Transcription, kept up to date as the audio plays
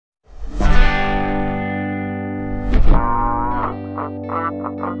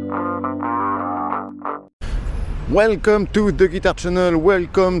Welcome to the Guitar Channel,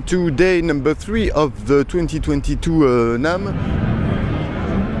 welcome to day number 3 of the 2022 NAMM.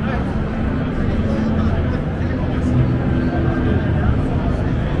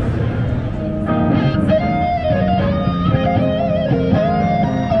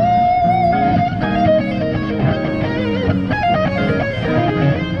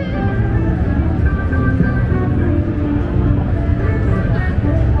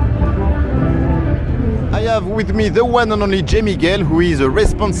 With me the one and only Jamie Gale, who is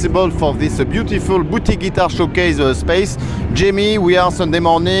responsible for this beautiful boutique guitar showcase space. Jamie, we are Sunday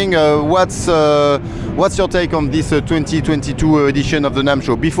morning. What's your take on this 2022 edition of the NAMM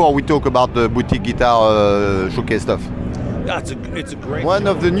show before we talk about the boutique guitar showcase stuff? Yeah, it's a great one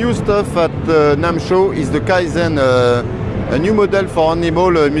show. Of the new stuff at the NAMM show is the Kaizen, a new model for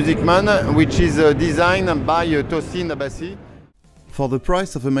Animal Music Man, which is designed by Tosin Abassi. For the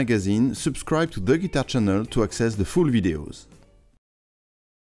price of a magazine, subscribe to the Guitar Channel to access the full videos.